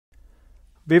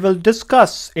We will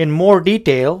discuss in more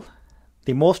detail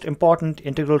the most important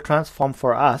integral transform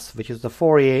for us, which is the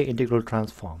Fourier integral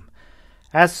transform.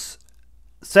 As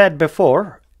said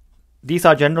before, these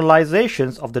are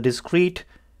generalizations of the discrete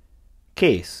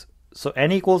case. So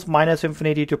n equals minus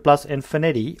infinity to plus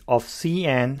infinity of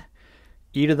Cn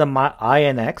e to the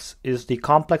in x is the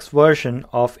complex version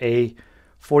of a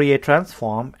Fourier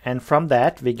transform, and from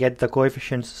that we get the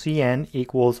coefficients Cn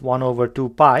equals 1 over 2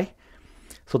 pi.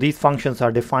 So these functions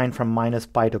are defined from minus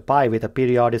pi to pi with a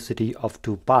periodicity of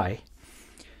 2 pi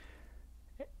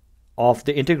of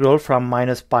the integral from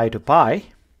minus pi to pi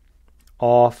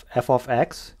of f of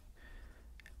x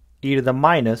e to the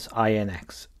minus in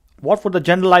x. What would the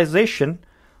generalization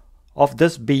of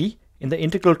this be in the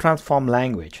integral transform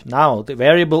language? Now the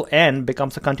variable n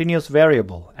becomes a continuous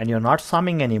variable and you're not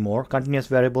summing anymore. Continuous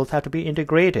variables have to be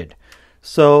integrated.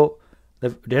 So the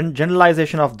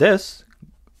generalization of this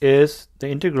is the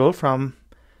integral from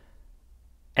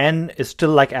n is still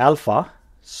like alpha,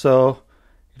 so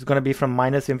it's going to be from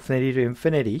minus infinity to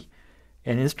infinity,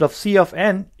 and instead of c of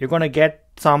n you're going to get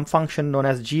some function known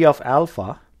as g of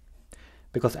alpha,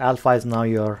 because alpha is now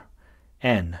your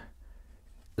n.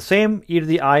 The same e to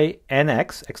the I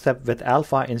nx, except with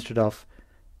alpha instead of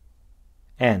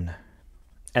n.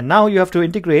 And now you have to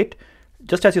integrate.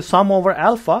 Just as you sum over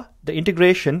alpha, the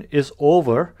integration is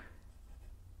over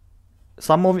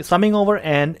summing over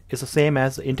n is the same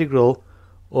as the integral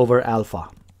over alpha.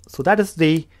 So that is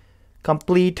the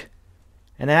complete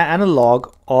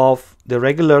analog of the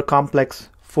regular complex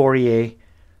Fourier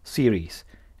series.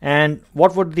 And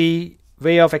what would the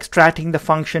way of extracting the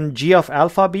function g of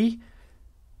alpha be?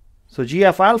 So g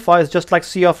of alpha is just like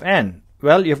c of n.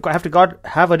 Well, you have to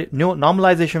have a new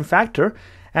normalization factor,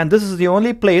 and this is the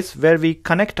only place where we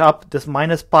connect up this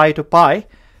minus pi to pi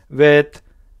with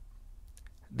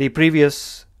the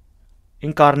previous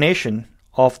incarnation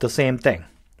of the same thing.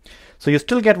 So you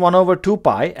still get 1 over 2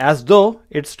 pi as though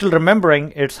it's still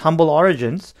remembering its humble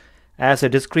origins as a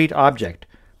discrete object.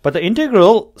 But the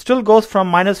integral still goes from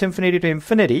minus infinity to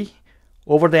infinity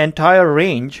over the entire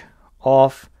range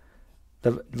of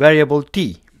the variable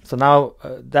t. So now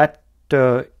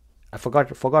I forgot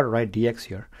to write dx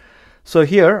here. So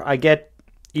here I get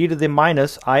e to the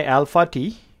minus I alpha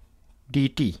t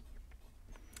dt.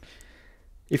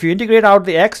 If you integrate out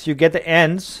the x, you get the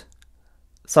n's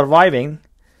surviving.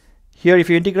 Here, if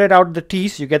you integrate out the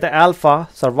t's, you get the alpha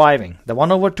surviving. The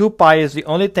 1 over 2 pi is the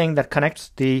only thing that connects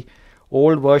the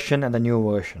old version and the new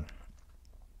version.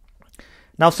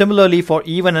 Now, similarly, for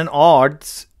even and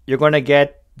odds, you're going to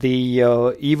get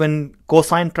the even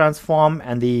cosine transform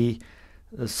and the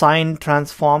sine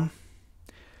transform.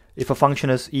 If a function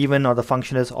is even or the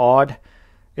function is odd,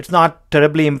 it's not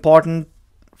terribly important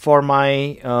for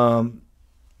my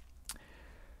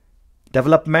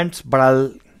developments, but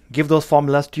I'll give those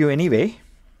formulas to you anyway.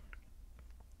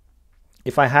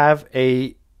 If I have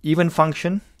a even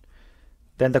function,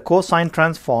 then the cosine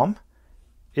transform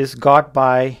is got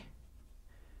by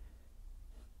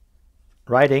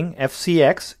writing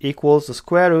fcx equals the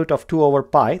square root of 2 over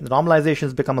pi. The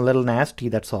normalizations become a little nasty,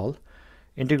 that's all.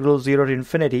 Integral 0 to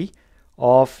infinity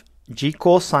of g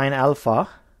cosine alpha,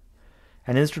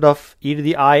 and instead of e to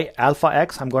the I alpha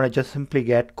x, I'm going to just simply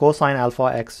get cosine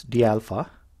alpha x d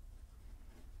alpha.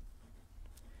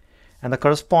 And the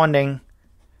corresponding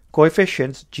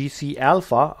coefficients gc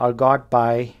alpha are got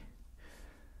by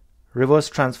reverse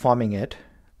transforming it.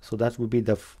 So that would be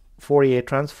the Fourier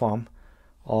transform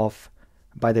of,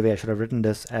 by the way, I should have written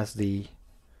this as the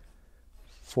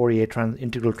Fourier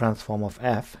integral transform of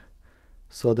f.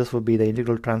 So this would be the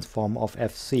integral transform of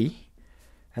fc,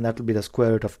 and that will be the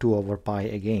square root of 2 over pi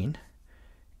again,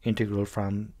 integral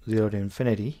from 0 to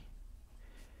infinity.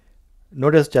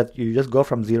 Notice that you just go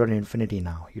from 0 to infinity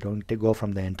now. You don't go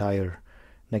from the entire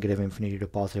negative infinity to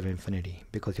positive infinity,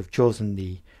 because you've chosen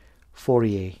the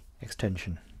Fourier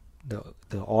extension, the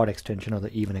odd extension or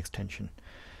the even extension.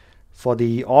 For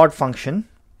the odd function,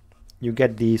 you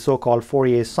get the so-called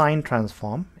Fourier sine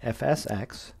transform,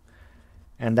 fsx,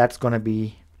 and that's going to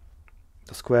be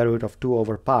the square root of 2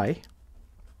 over pi,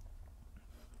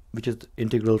 which is the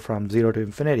integral from 0 to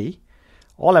infinity.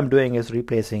 All I'm doing is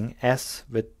replacing s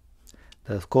with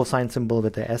the cosine symbol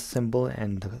with the s symbol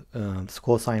and the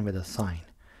cosine with a sine.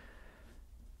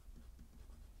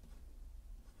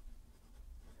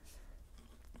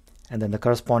 And then the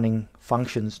corresponding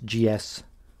functions gs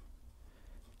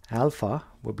alpha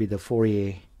would be the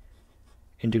Fourier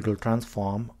integral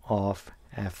transform of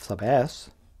f sub s,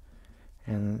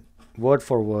 and word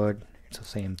for word it's the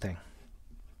same thing.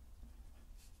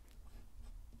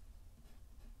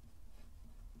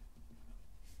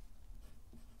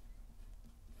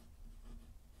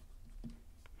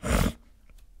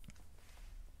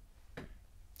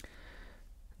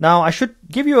 Now I should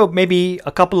give you maybe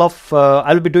a couple of,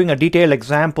 I'll be doing a detailed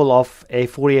example of a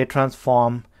Fourier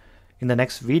transform in the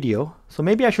next video. So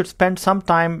maybe I should spend some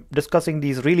time discussing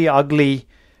these really ugly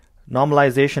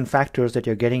normalization factors that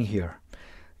you're getting here.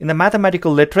 In the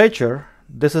mathematical literature,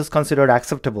 this is considered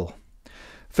acceptable.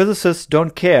 Physicists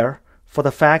don't care for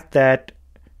the fact that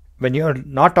when you're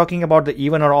not talking about the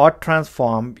even or odd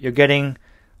transform, you're getting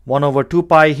 1 over 2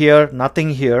 pi here,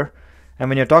 nothing here. And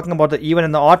when you're talking about the even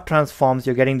and the odd transforms,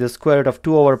 you're getting the square root of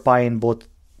 2 over pi in both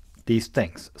these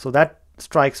things. So that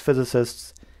strikes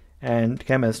physicists and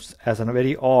chemists as a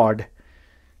very odd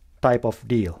type of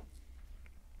deal.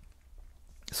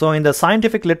 So in the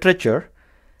scientific literature,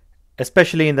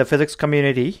 especially in the physics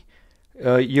community,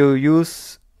 you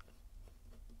use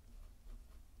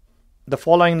the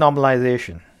following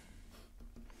normalization.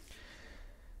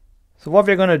 So what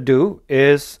we're going to do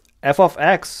is f of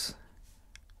x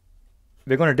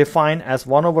we're going to define as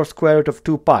 1 over square root of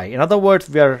 2 pi. In other words,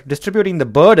 we are distributing the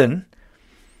burden.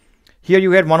 Here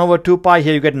you get 1 over 2 pi,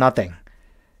 here you get nothing.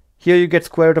 Here you get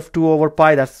square root of 2 over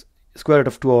pi, that's square root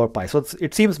of 2 over pi. So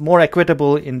it seems more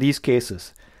equitable in these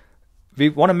cases. We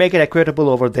want to make it equitable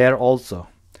over there also.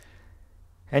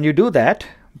 And you do that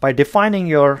by defining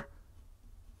your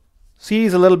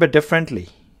series a little bit differently.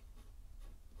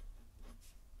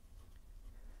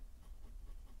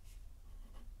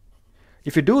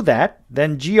 If you do that,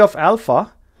 then g of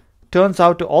alpha turns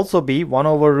out to also be 1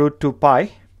 over root 2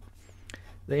 pi,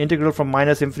 the integral from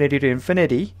minus infinity to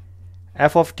infinity,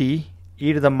 f of t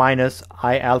e to the minus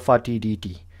I alpha t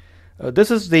dt.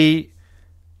 This is the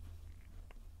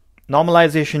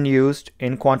normalization used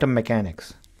in quantum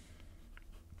mechanics.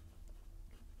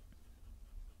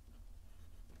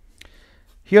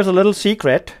 Here's a little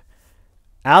secret.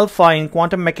 Alpha in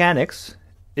quantum mechanics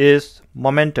is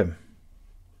momentum.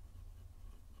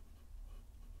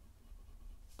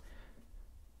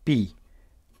 P.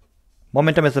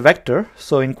 Momentum is a vector,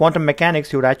 so in quantum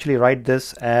mechanics you would actually write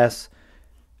this as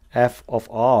f of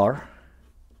r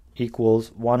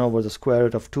equals 1 over the square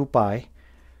root of 2 pi,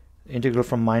 integral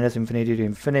from minus infinity to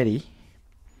infinity,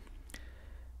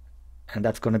 and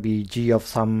that's going to be g of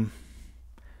some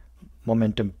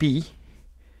momentum p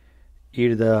e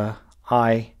to the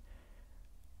I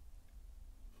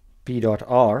p dot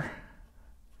r,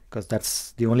 because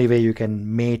that's the only way you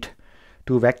can mate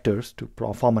two vectors to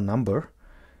form a number,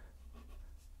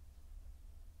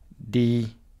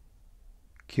 d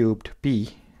cubed p,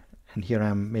 and here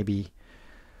I'm maybe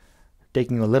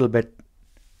taking a little bit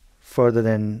further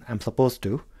than I'm supposed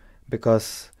to,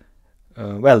 because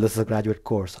well, this is a graduate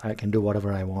course, I can do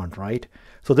whatever I want, right?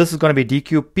 So this is going to be d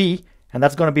cubed p, and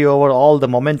that's going to be over all the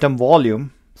momentum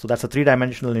volume. So that's a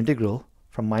three-dimensional integral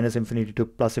from minus infinity to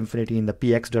plus infinity in the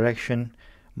px direction,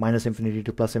 minus infinity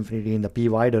to plus infinity in the py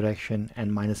direction,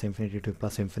 and minus infinity to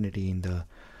plus infinity in the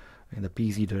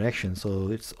pz direction.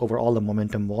 So it's over all the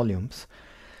momentum volumes.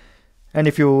 And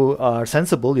if you are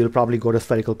sensible, you'll probably go to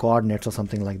spherical coordinates or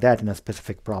something like that in a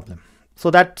specific problem.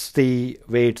 So that's the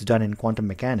way it's done in quantum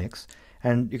mechanics,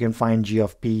 and you can find g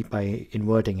of p by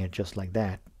inverting it just like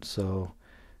that. So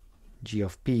g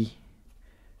of p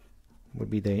would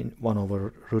be the 1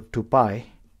 over root 2 pi,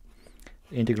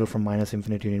 integral from minus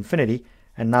infinity to infinity.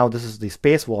 And now this is the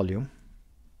space volume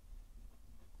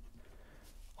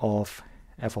of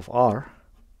f of r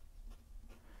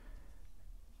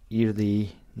e to the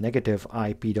negative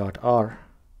I p dot r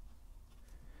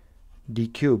d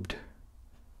cubed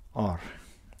r.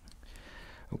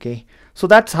 Okay, so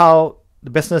that's how the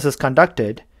business is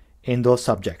conducted in those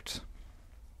subjects.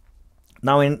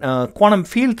 Now in quantum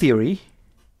field theory,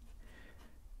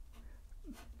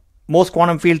 most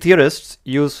quantum field theorists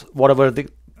use whatever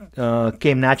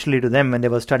came naturally to them when they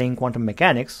were studying quantum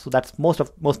mechanics. So that's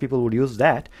most people would use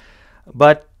that.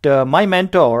 But my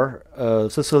mentor,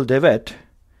 Cecil DeWitt,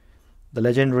 the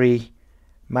legendary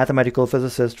mathematical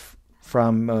physicist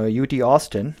from UT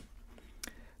Austin,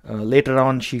 later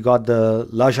on she got the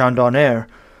Légion d'honneur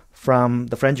from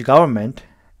the French government.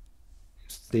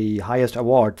 It's the highest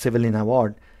award, civilian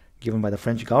award, given by the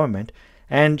French government.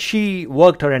 And she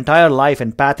worked her entire life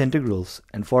in path integrals,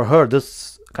 and for her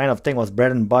this kind of thing was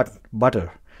bread and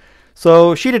butter.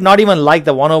 So she did not even like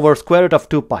the 1 over square root of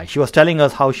 2 pi. She was telling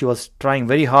us how she was trying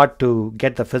very hard to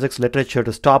get the physics literature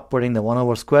to stop putting the 1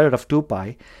 over square root of 2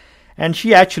 pi. And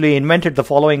she actually invented the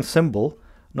following symbol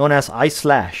known as I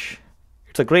slash.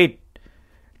 It's a great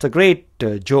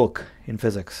joke in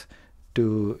physics.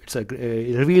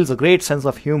 It reveals a great sense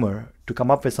of humor to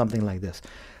come up with something like this.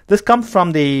 This comes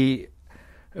from the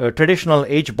traditional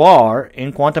h bar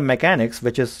in quantum mechanics,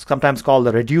 which is sometimes called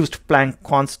the reduced Planck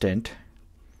constant,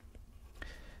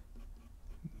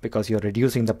 because you're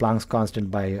reducing the Planck's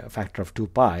constant by a factor of 2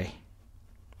 pi.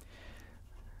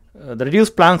 The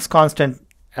reduced Planck's constant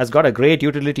has got a great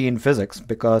utility in physics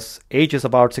because h is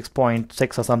about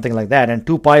 6.6 or something like that, and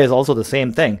 2 pi is also the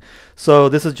same thing. So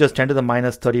this is just 10 to the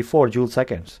minus 34 joule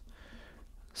seconds.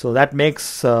 So that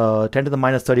makes 10 to the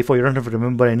minus 34. You don't have to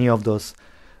remember any of those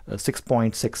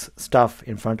 6.6 stuff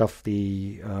in front of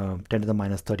the 10 to the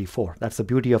minus 34. That's the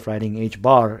beauty of writing h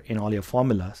bar in all your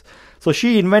formulas. So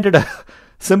she invented a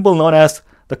symbol known as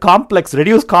the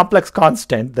reduced complex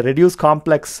constant, the reduced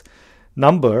complex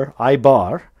number, I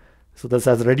bar. So this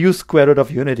has reduced square root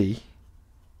of unity.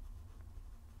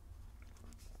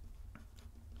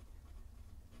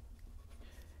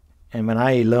 And when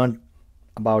I learned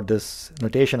about this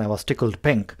notation, I was tickled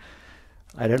pink.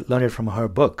 I learned it from her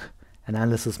book,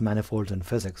 Analysis Manifolds in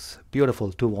Physics.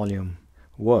 Beautiful 2-volume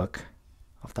work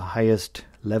of the highest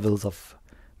levels of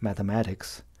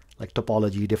mathematics, like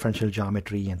topology, differential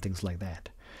geometry, and things like that.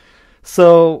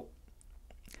 So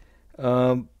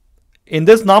in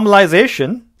this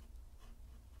normalization,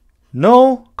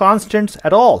 no constants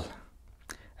at all.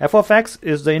 F of x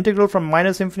is the integral from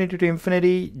minus infinity to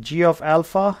infinity g of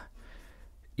alpha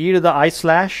e to the I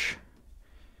slash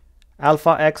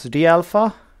alpha x d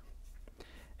alpha,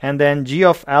 and then g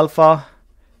of alpha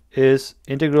is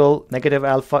integral negative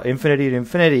alpha infinity to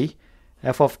infinity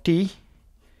f of t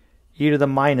e to the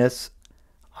minus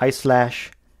I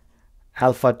slash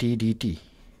alpha t dt.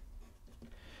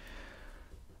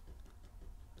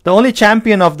 The only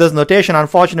champion of this notation,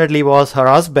 unfortunately, was her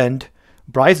husband,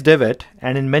 Bryce Devitt,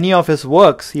 and in many of his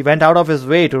works, he went out of his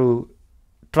way to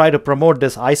try to promote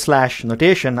this I slash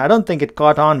notation. I don't think it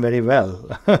caught on very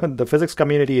well. The physics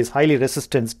community is highly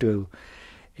resistant to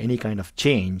any kind of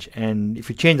change, and if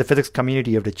you change the physics community,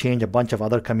 you have to change a bunch of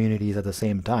other communities at the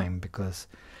same time because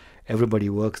everybody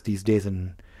works these days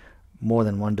in more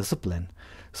than one discipline.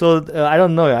 So I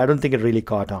don't know. I don't think it really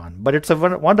caught on, but it's a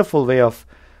wonderful way of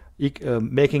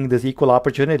making this equal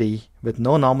opportunity with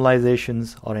no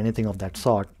normalizations or anything of that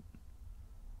sort,